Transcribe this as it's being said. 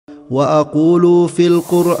وأقول في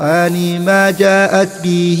القرآن ما جاءت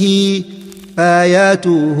به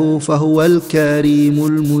آياته فهو الكريم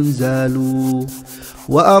المنزال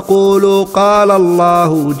وأقول قال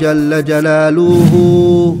الله جل جلاله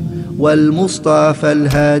والمصطفى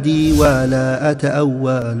الهادي ولا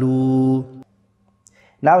أتأول.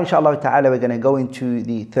 Now inshallah ta'ala we're going to go into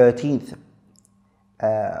the 13th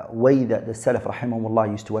way that the Salaf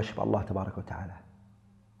rahimahumullah used to worship Allah tabarak wa ta'ala,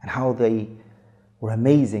 and how they were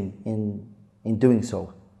amazing in doing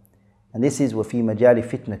so. And this is وَفِي مَجَالِ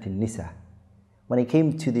فِتْنَةِ النِّسَى, when it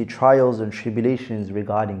came to the trials and tribulations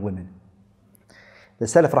regarding women. The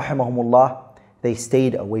Salaf rahimahumullah, they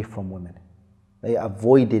stayed away from women. They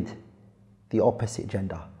avoided the opposite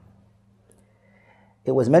gender.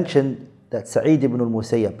 It was mentioned that Sa'id ibn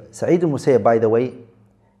al-Musayyab, Sa'id al-Musayyab, by the way,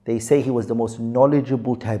 they say he was the most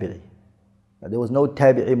knowledgeable tabi'i. There was no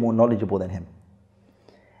tabi'i more knowledgeable than him.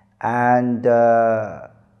 And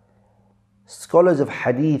scholars of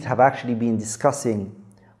hadith have actually been discussing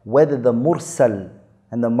whether the mursal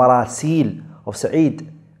and the marasil of Sa'id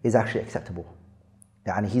is actually acceptable.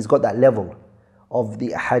 Yani he's got that level of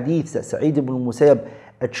the hadith that Sa'id ibn al-Musayyab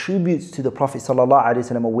attributes to the Prophet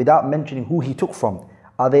ﷺ without mentioning who he took from.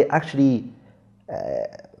 Are they actually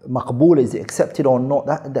maqbool, is it accepted or not?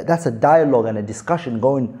 That's a dialogue and a discussion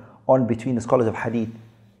going on between the scholars of hadith.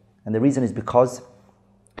 And the reason is because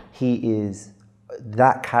he is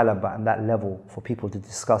that caliber and that level for people to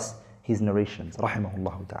discuss his narrations,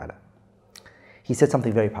 rahimahullah ta'ala. He said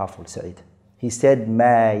something very powerful, Sa'id. He said,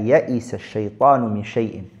 مَا يَئِسَ الشَّيْطَانُ مِنْ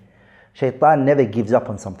شَيْءٍ. Shaitan never gives up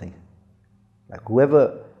on something. Like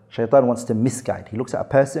whoever Shaitan wants to misguide, he looks at a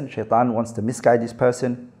person, Shaitan wants to misguide this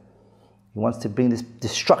person, he wants to bring this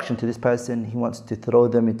destruction to this person, he wants to throw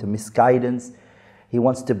them into misguidance, he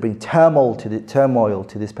wants to bring turmoil to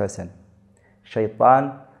this person.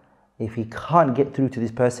 Shaitan, if he can't get through to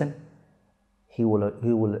this person, he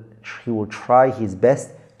will try his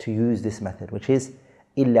best to use this method, which is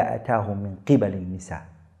إِلَّا أَتَاهُ مِنْ قِبَلِ النِّسَىٰ.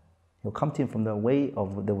 He'll come to him from the way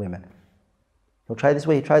of the women. He'll try this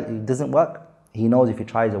way, it doesn't work. He knows if he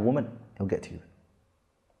tries a woman, he'll get to you.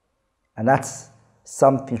 And that's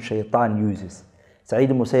something Shaitan uses. Sa'id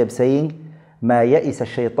al-Musayyab saying, مَا يَئِسَ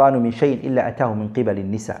الشَّيْطَانُ مِنْ شَيْءٍ إِلَّا أَتَاهُ مِنْ قِبَلِ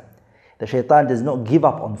النِّسَىٰ. The Shaitan does not give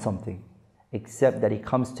up on something, except that he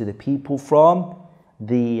comes to the people from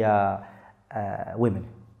the women.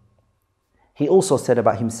 He also said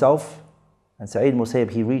about himself, and Sa'id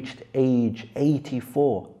al-Musayyab, he reached age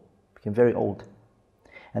 84, became very old.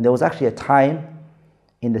 And there was actually a time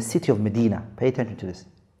in the city of Medina, pay attention to this,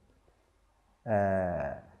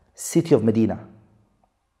 city of Medina,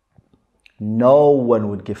 no one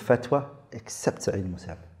would give fatwa except Sa'id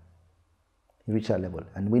al-Musayyab. He reached that level.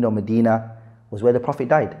 And we know Medina was where the Prophet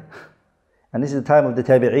died. And this is the time of the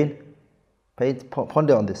Tabi'een.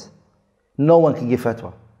 Ponder on this. No one can give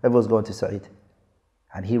fatwa. Everyone's going to Sa'id.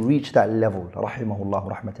 And he reached that level,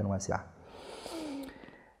 rahimahullah rahmatan wasi'ah.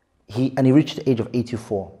 He reached the age of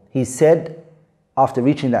 84. He said, after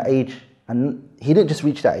reaching that age, and he didn't just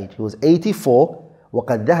reach that age, he was 84,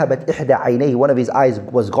 وَقَدْ ذَهَبَتْ إِحْدَى عَيْنَيْهِ, one of his eyes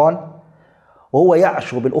was gone, وَهُوَ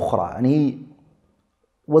يَعْشُو بِالْأُخْرَى, and he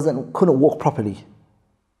couldn't walk properly.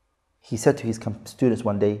 He said to his students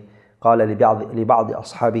one day, قال لبعض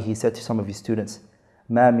أصحابه, he said to some of his students,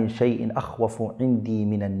 مَا مِنْ شَيْءٍ أَخْوَفُ عِنْدِي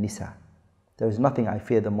مِنَ النِّسَى. There is nothing I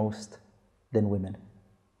fear the most than women.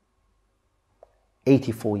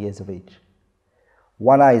 84 years of age.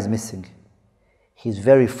 One eye is missing. He's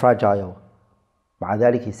very fragile. مع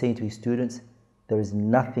ذلك, he's saying to his students, there is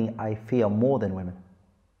nothing I fear more than women.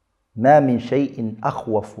 ما من شيء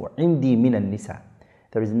أخوف عندي من النساء.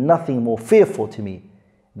 There is nothing more fearful to me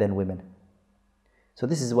than women. So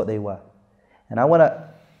this is what they were. And I want to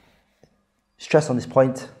stress on this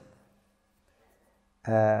point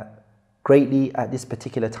greatly at this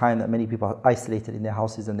particular time that many people are isolated in their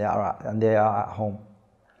houses and they are at home.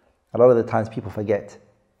 A lot of the times people forget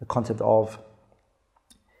the concept of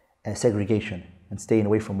segregation and staying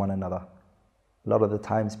away from one another. A lot of the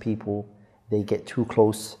times people, they get too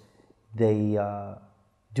close, they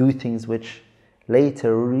do things which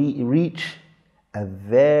later reach a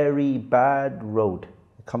very bad road.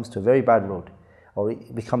 It comes to a very bad road, or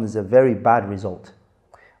it becomes a very bad result.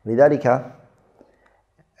 لذلك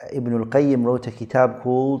Ibn al-Qayyim wrote a kitab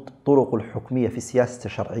called طرق الحكمية في السياسة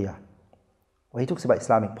الشرعية, where he talks about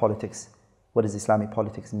Islamic politics. What does Islamic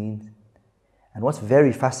politics mean? And what's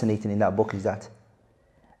very fascinating in that book is that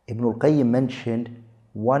Ibn al-Qayyim mentioned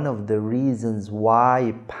one of the reasons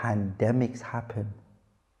why pandemics happen.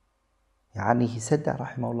 Yani he said that,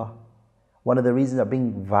 rahimahullah. One of the reasons that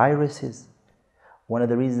bring viruses, one of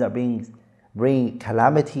the reasons that bring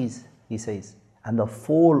calamities, he says, and the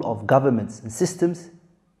fall of governments and systems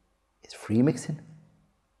is free mixing.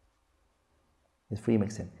 It's free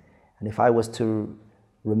mixing. And if I was to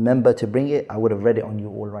remember to bring it, I would have read it on you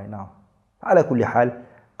all right now. على كل حال,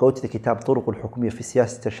 go to the kitab طرق الحكومية في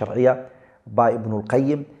السياسة الشرعية by Ibn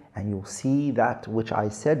al-Qayyim, and you'll see that which I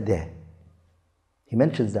said there. He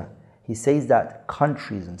mentions that. He says that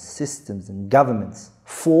countries and systems and governments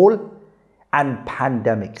fall, and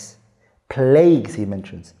pandemics, plagues, he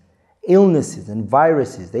mentions, illnesses and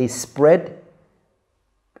viruses, they spread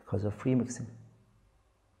because of free mixing.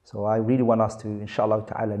 So I really want us to, inshallah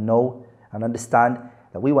ta'ala, know and understand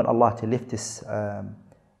that we want Allah to lift this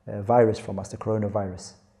virus from us, the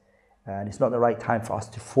coronavirus. And it's not the right time for us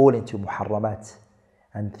to fall into muharramat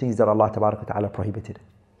and things that Allah ta'ala prohibited.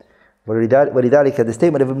 ولذلك, the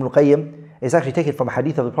statement of Ibn al-Qayyim is actually taken from a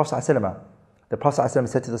hadith of the Prophet ﷺ. The Prophet ﷺ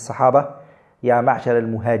said to the Sahaba, يا معشر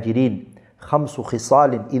المهاجرين خمس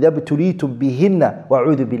خصال إذا ابتليتم بهن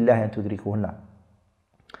وأعوذ بالله أن تدركوهن.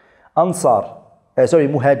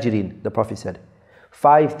 Muhajirin, the Prophet said,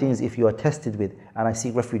 5 things if you are tested with, and I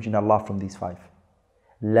seek refuge in Allah from these 5.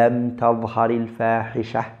 لم تظهر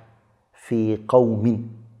الفاحشة في قوم.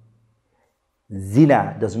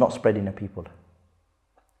 Zina does not spread in a people.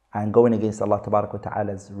 And going against Allah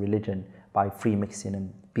Ta'ala's religion by free mixing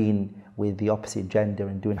and being with the opposite gender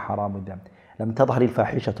and doing haram with them. لم تظهر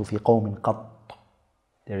الفاحشة في قوم قط.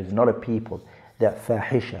 There is not a people that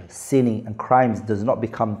fahisha, sinning and crimes does not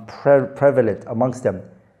become prevalent amongst them,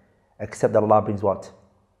 except that Allah brings what?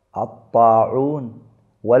 الطاعون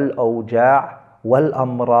والأوجاع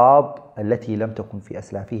والأمراض التي لم تكن في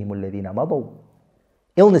أسلافهم الذين مضوا.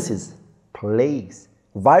 Illnesses, plagues,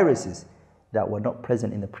 viruses that were not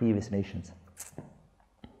present in the previous nations.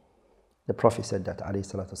 The Prophet said that, alayhi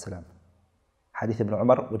salatu wasalam. Hadith ibn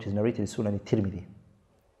Umar, which is narrated in Sunan al-Tirmidhi.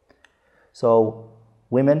 So,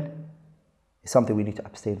 women is something we need to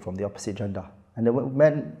abstain from, the opposite gender. And the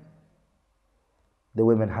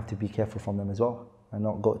women have to be careful from them as well and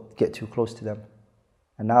not get too close to them.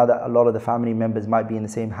 And now that a lot of the family members might be in the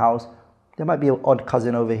same house, there might be an odd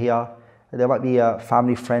cousin over here, there might be a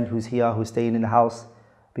family friend who's here, who's staying in the house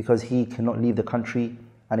because he cannot leave the country,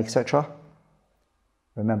 and etc.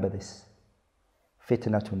 Remember this.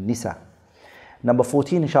 Fitnatun nisa. Number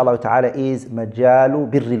 14, inshallah ta'ala, is majalu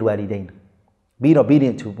birril walidain. Being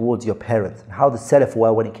obedient towards your parents. And how the Salaf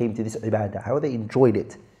were when it came to this ibadah. How they enjoyed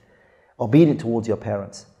it. Obedient towards your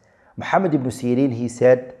parents. Muhammad ibn Sirin, he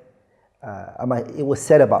said, it was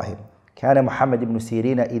said about him, كان محمد ibn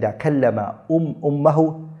Sirin إذا كلم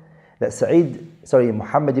أمه. That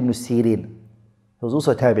Muhammad ibn Sirin, he was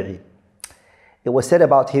also a tabi'i. It was said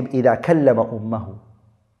about him, إذا كلم أمه.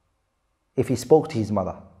 If he spoke to his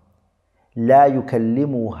mother, لا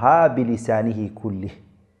يكلمها بلسانه كله.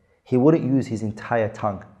 He wouldn't use his entire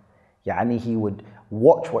tongue. يعني he would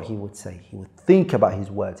watch what he would say. He would think about his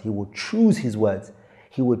words. He would choose his words.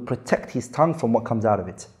 He would protect his tongue from what comes out of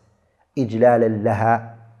it. إجلالا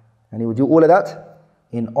لها. And he would do all of that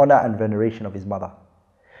in honor and veneration of his mother.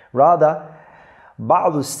 Rather,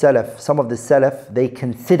 بعض السلف, some of the Salaf, they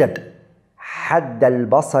considered حد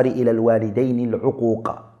البصر إلى الوالدين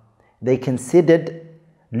العقوق. They considered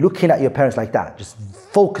looking at your parents like that, just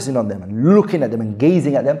focusing on them and looking at them and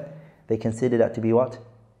gazing at them, they consider that to be what?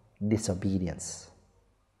 Disobedience.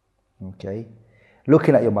 Okay?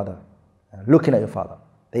 Looking at your mother, looking at your father.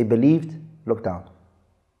 They believed, look down.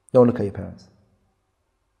 Don't look at your parents.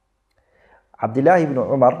 Abdullah ibn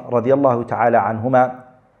Umar radiyallahu ta'ala anhuma,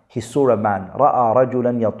 he saw a man, رَأَى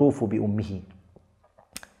رَجُلًا يَطُوفُ بِأُمِّهِ.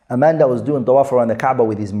 A man that was doing tawaf around the Kaaba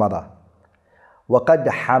with his mother. وَقَدْ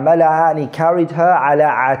حَمَلَهَا, and he carried her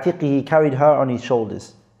عَلَى عَاتِقِهِ, he carried her on his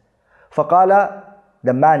shoulders. فَقَالَ,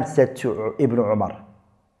 the man said to Ibn Umar,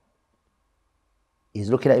 he's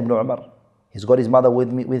looking at Ibn Umar, he's got his mother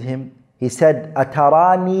with him, he said,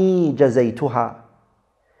 أَتَرَانِي جَزَيْتُهَا.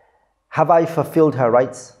 Have I fulfilled her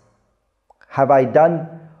rights? Have I done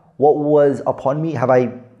what was upon me? Have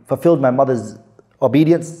I fulfilled my mother's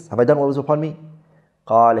obedience? Have I done what was upon me?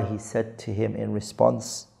 قال, he said to him in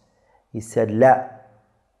response, he said, لا.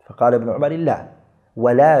 فقال ابن عمر لا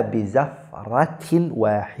ولا بزفرة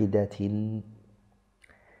واحدة.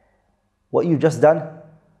 What you've just done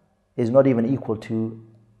is not even equal to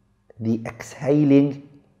the exhaling,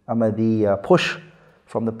 the push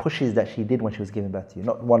from the pushes that she did when she was giving birth to you.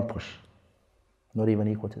 Not one push. Not even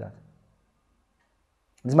equal to that.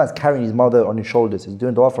 This man's carrying his mother on his shoulders. He's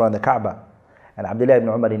doing tawaf around the Kaaba. And Abdullah ibn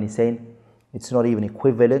Umar is saying, it's not even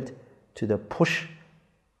equivalent to the push,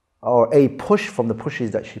 or a push from the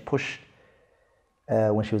pushes that she pushed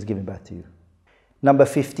when she was giving birth to you. Number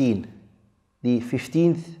 15. The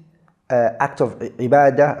 15th act of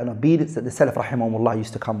ibadah and obedience that the Salaf rahimahumullah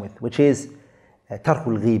used to come with, which is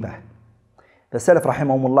tarkul ghibah. The Salaf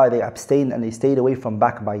rahimahumullah, they abstained and they stayed away from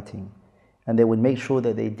backbiting, and they would make sure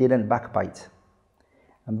that they didn't backbite.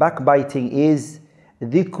 And backbiting is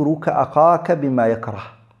ذِكْرُكَ أَخَاكَ بِمَا يَكْرَهُ.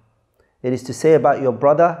 It is to say about your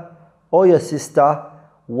brother or your sister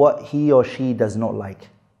what he or she does not like.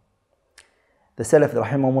 The Salaf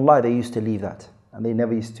rahimahumullah, they used to leave that, and they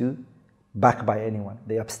never used to backbite anyone.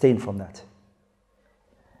 They abstained from that.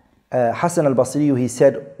 Hassan al-Basri, he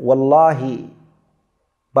said, Wallahi,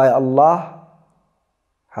 by Allah,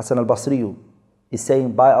 Hassan al-Basri is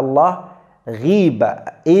saying, by Allah,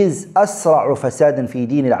 غيبة is أسرع فسادا في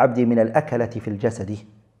دين العبد من الأكلة في الجسد.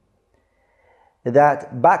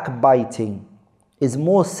 That backbiting is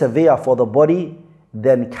more severe for the body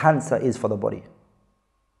than cancer is for the body.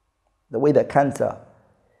 The way that cancer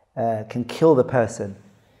can kill the person,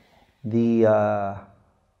 the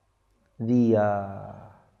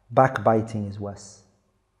backbiting is worse.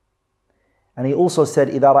 And he also said,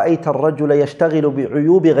 إذا رأيت الرجل يشتغل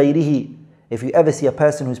بعيوب غيره. If you ever see a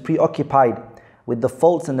person who's preoccupied with the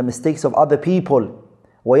faults and the mistakes of other people,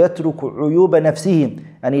 ويترك عيوب نفسه,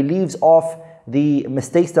 and he leaves off the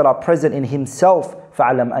mistakes that are present in himself,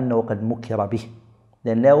 فعلم أنه قد مكر به.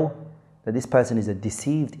 Then know that this person is a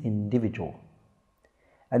deceived individual.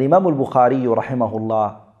 And Imam al-Bukhari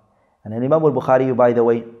rahimahullah, and Imam al-Bukhari, by the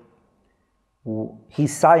way,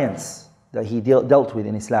 his science that he dealt with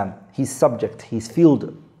in Islam, his subject, his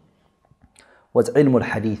field was ilm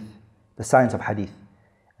al-hadith, the science of hadith.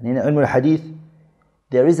 And in ilm al-hadith,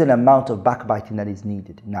 there is an amount of backbiting that is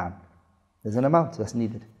needed. Naam. There's an amount that's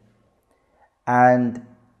needed. And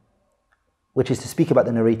which is to speak about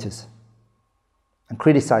the narrators and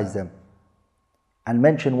criticize them and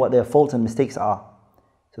mention what their faults and mistakes are.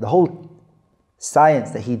 So the whole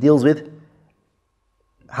science that he deals with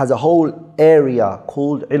has a whole area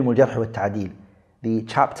called ilm al-jarh wa al-ta'dil, the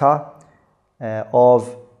chapter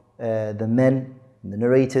of the men, the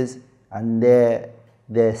narrators, and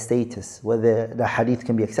their status, whether the hadith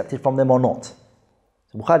can be accepted from them or not.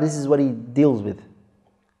 So Bukhari, this is what he deals with.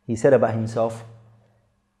 He said about himself,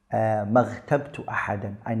 مَغْتَبْتُ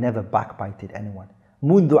أَحَدًا, I never backbited anyone.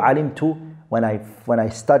 مُنذُ عَلِمْتُ, when I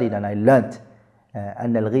studied and I learnt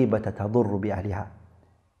أَنَّ الْغِيبَةَ تَضُرُّ بِأَهْلِهَا,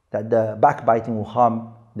 that the backbiting will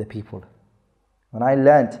harm the people. When I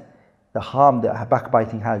learnt the harm that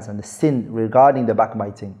backbiting has and the sin regarding the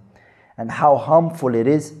backbiting and how harmful it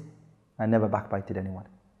is, I never backbited anyone.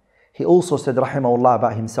 He also said, rahimahullah,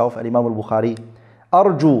 about himself, Imam al-Bukhari,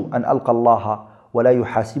 أرجو أن ألقى الله ولا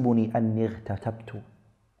يحاسبني أني اغتتبت.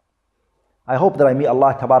 I hope that I meet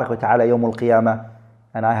Allah tabarak wa ta'ala yawm al-qiyamah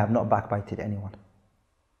and I have not backbited anyone.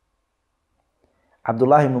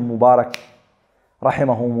 Abdullah ibn Mubarak,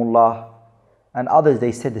 rahimahumullah, and others,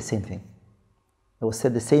 they said the same thing. It was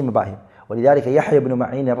said the same about him. ولذلك يحيى بن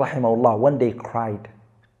معين rahimahullah one day cried.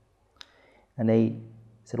 And they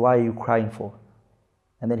said, why are you crying for?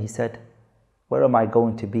 And then he said, where am I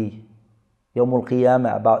going to be يوم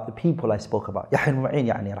القيامة about the people I spoke about? يحيى بن معين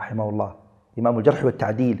يعني rahimahullah, Imam al-Jarh wa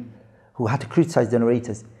al-Ta'dil, who had to criticize the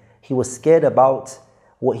narrators. He was scared about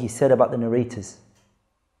what he said about the narrators,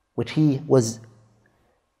 which he was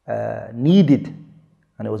needed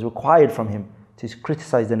and it was required from him to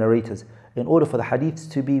criticize the narrators in order for the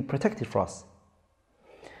hadiths to be protected for us.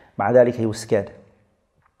 مع ذلك, he was scared.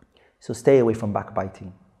 So stay away from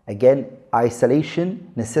backbiting. Again,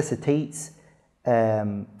 isolation necessitates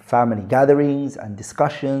family gatherings and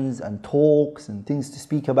discussions and talks and things to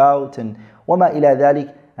speak about, and وما إلى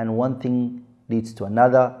ذلك, and one thing leads to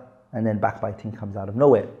another, and then backbiting comes out of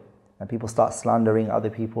nowhere and people start slandering other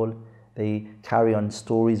people. They carry on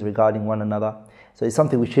stories regarding one another. So it's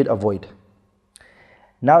something we should avoid.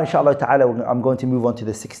 Now inshallah ta'ala, I'm going to move on to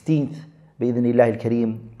the 16th bi'idhnillah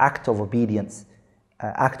al-kareem act of obedience,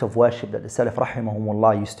 act of worship that the Salaf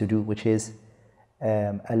rahimahumullah used to do, which is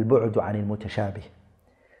al-bu'du anil mutashabih,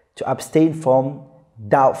 to abstain from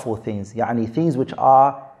doubtful things, yani things which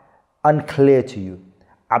are unclear to you.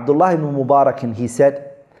 Abdullah ibn Mubarak, he said,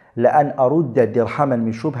 لأن أرد درهما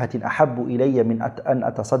من شبهة أحب إلي من أن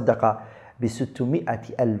أتصدق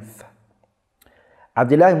ب600 ألف.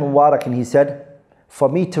 Abdullah ibn Mubarak, he said, for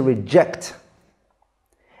me to reject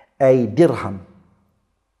a dirham,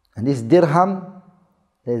 and this dirham,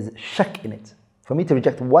 there's shak in it. For me to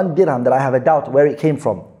reject one dirham that I have a doubt where it came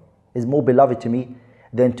from is more beloved to me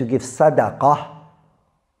than to give sadaqah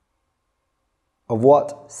of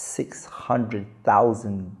what?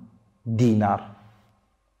 600,000 dinar.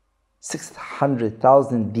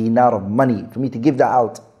 600,000 dinar of money, for me to give that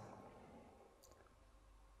out.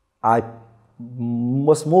 I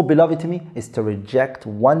what's more beloved to me is to reject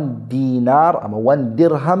 1 dinar, 1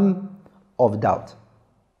 dirham of doubt.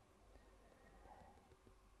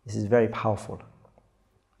 This is very powerful.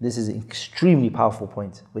 This is an extremely powerful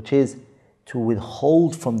point, which is to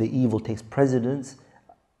withhold from the evil takes precedence,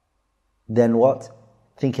 then what?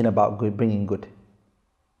 Thinking about good, bringing good.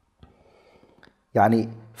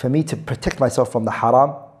 Yani, for me to protect myself from the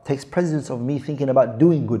haram takes precedence of me thinking about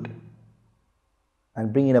doing good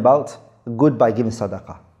and bringing about good by giving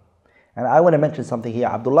sadaqah. And I want to mention something here.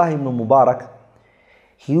 Abdullah ibn Mubarak,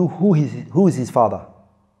 who is his father?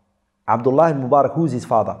 Abdullah ibn Mubarak, who is his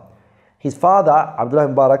father? His father, Abdullah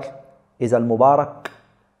ibn Mubarak, is Al-Mubarak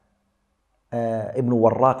ibn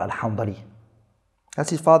Warraq al-Hanbali. That's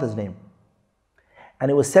his father's name.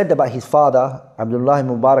 And it was said about his father, Abdullah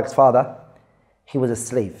ibn Mubarak's father, he was a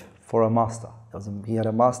slave for a master. He had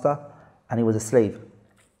a master and he was a slave.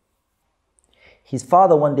 His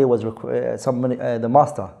father one day was, the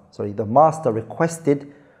master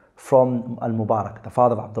requested from Al-Mubarak, the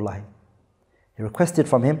father of Abdullah. He requested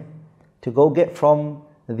from him to go get from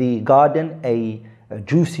the garden a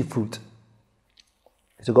juicy fruit.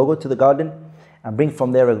 So go to the garden and bring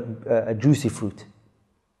from there a juicy fruit.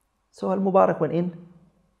 So Al-Mubarak went in,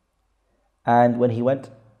 and when he went,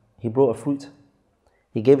 he brought a fruit.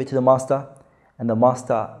 He gave it to the master, and the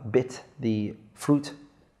master bit the fruit.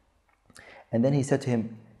 And then he said to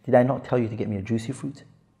him, "Did I not tell you to get me a juicy fruit?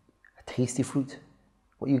 A tasty fruit?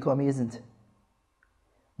 What you got me isn't."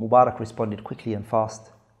 Mubarak responded quickly and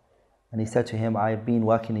fast. And he said to him, "I've been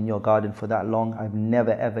working in your garden for that long. I've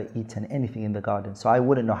never ever eaten anything in the garden, so I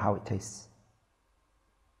wouldn't know how it tastes."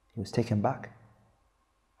 He was taken back.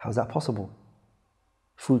 How is that possible?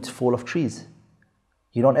 Fruits fall off trees.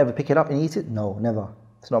 You don't ever pick it up and eat it? No, never.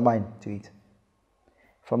 It's not mine to eat.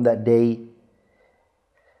 From that day,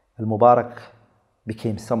 Al-Mubarak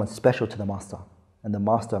became someone special to the master. And the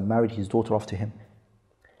master married his daughter off to him.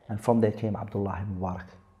 And from there came Abdullah ibn Mubarak.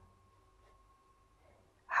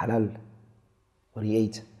 Halal, what he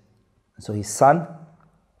ate. And so his son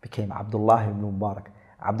became Abdullah ibn Mubarak.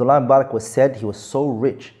 Abdullah ibn Mubarak was said he was so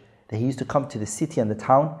rich that he used to come to the city and the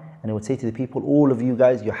town and he would say to the people, "All of you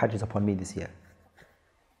guys, your hajj is upon me this year."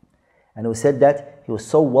 And it was said that he was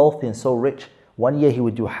so wealthy and so rich, one year he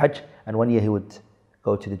would do hajj and one year he would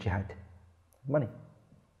go to the jihad. Money.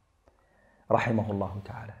 Rahimahullah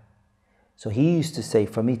ta'ala. So he used to say,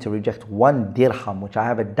 for me to reject 1 dirham, which I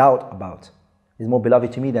have a doubt about, is more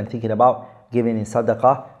beloved to me than thinking about giving in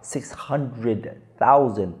sadaqah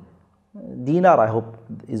 600,000 dinar, I hope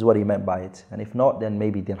is what he meant by it. And if not, then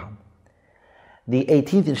maybe dirham. The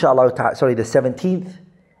 18th, inshallah, the 17th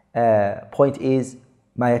point is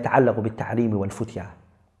ما يتعلق بالتعليم والفتيا,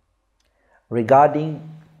 regarding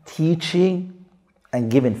teaching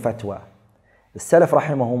and giving fatwa. The Salaf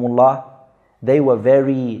rahimahumullah, they were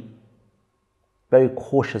very, very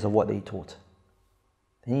cautious of what they taught.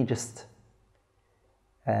 They didn't just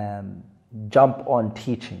jump on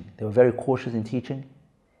teaching. They were very cautious in teaching.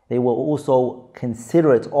 They were also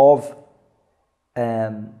considerate of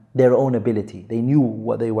their own ability. They knew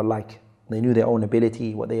what they were like. They knew their own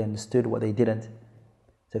ability, what they understood, what they didn't.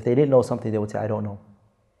 So if they didn't know something, they would say, "I don't know."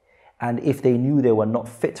 And if they knew they were not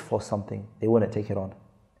fit for something, they wouldn't take it on.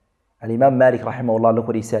 Al-Imam Malik rahimahullah, look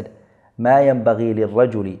what he said. مَا يَنْبَغِي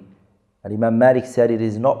لِلرَّجُلِ. Al-Imam Malik said, it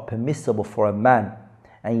is not permissible for a man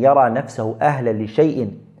أن يرى نفسه أهلا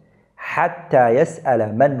لشيء حتى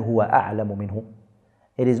يسأل من هو أعلم منه.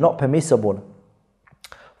 It is not permissible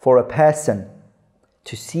for a person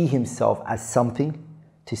to see himself as something,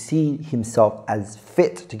 to see himself as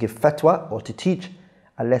fit to give fatwa or to teach,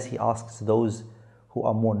 unless he asks those who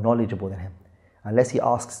are more knowledgeable than him. Unless he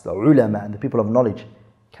asks the ulama and the people of knowledge,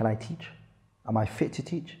 "Can I teach? Am I fit to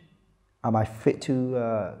teach? Am I fit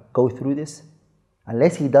to go through this?"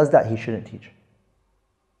 Unless he does that, he shouldn't teach.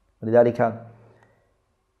 لذلك,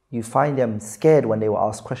 you find them scared when they were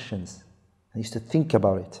asked questions. They used to think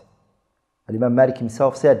about it. Imam Malik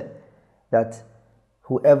himself said that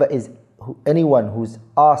anyone who's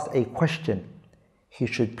asked a question, he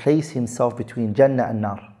should place himself between Jannah and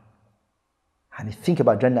Nar. And think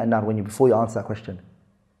about Jannah and Nar before you answer that question.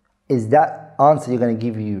 Is that answer you're going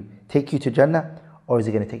to give take you to Jannah, or is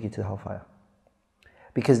it going to take you to the hellfire?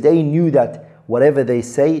 Because they knew that whatever they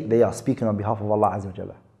say, they are speaking on behalf of Allah Azza wa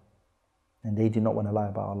Jalla. And they did not want to lie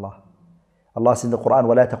about Allah. Allah says in the Qur'an,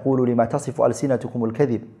 وَلَا تَقُولُوا لِمَا تَصِفُ أَلْسِنَتُكُمُ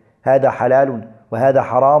الْكَذِبِ هَذَا حَلَالٌ وَهَذَا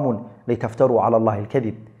حَرَامٌ لِتَفْتَرُوا عَلَى اللَّهِ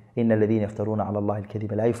الْكَذِبِ إِنَّ الَّذِينَ يَفْتَرُونَ عَلَى اللَّهِ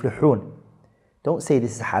الْكَذِبَ لَا يُفْلِحُونَ. Don't say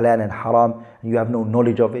this is halal and haram and you have no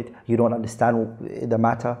knowledge of it, you don't understand the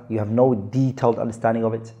matter, you have no detailed understanding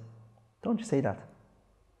of it. Don't just say that.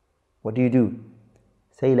 What do?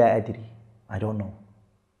 Say, "La adri." I don't know.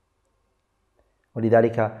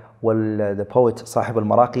 ولذلك the poet صاحب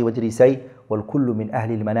المراقي, what did he say? والكل من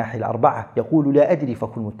أهل المناحي الأربعة يقول لا أدري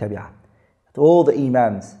فكن متبعا. All the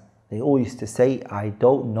imams, they all used to say, I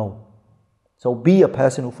don't know. So be a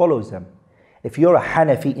person who follows them. If you're a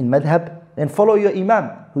Hanafi in madhab, then follow your imam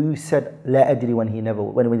who said لا أدري when he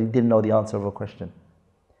didn't know the answer of a question.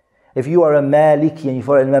 If you are a Maliki and you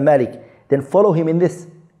follow Imam Malik, then follow him in this.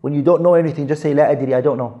 When you don't know anything, just say لا أدري, I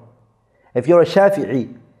don't know. If you're a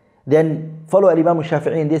Shafi'i, then follow Imam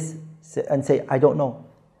Shafi'i in this and say I don't know.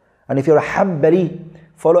 And if you're a Hanbali,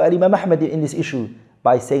 follow Imam Ahmad in this issue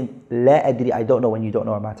by saying لا أدري, I don't know, when you don't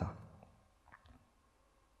know a matter.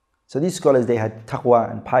 So these scholars, they had taqwa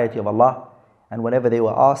and piety of Allah, and whenever they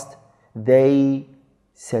were asked, they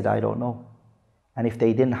said I don't know. And if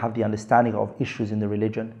they didn't have the understanding of issues in the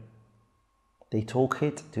religion, they took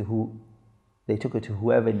it to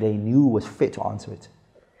whoever they knew was fit to answer it.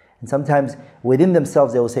 And sometimes within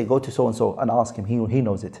themselves they will say, go to so and so and ask him, he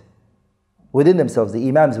knows it. Within themselves, the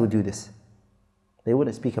imams would do this. They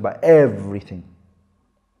wouldn't speak about everything.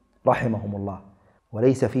 Rahimahumullah.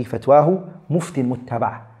 وَلَيْسَ فِي فَتْوَاهُ مُفْتٍ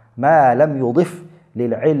مُتَّبَعٍ مَا لَمْ يُضِفْ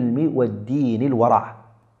لِلْعِلْمِ وَالدِّينِ الْوَرَعِ.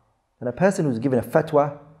 And a person who's given a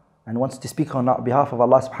fatwa and wants to speak on behalf of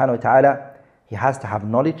Allah subhanahu wa ta'ala, he has to have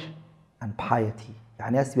knowledge and piety. He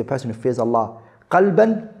has to be a person who fears Allah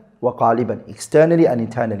qalban wa qaliban, externally and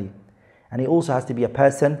internally. And he also has to be a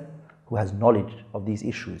person who has knowledge of these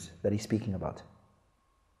issues that he's speaking about.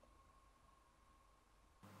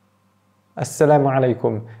 Assalamu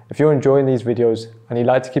alaikum. If you're enjoying these videos and you'd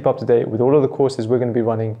like to keep up to date with all of the courses we're going to be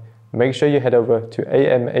running, make sure you head over to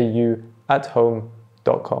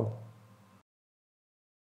amauathome.com.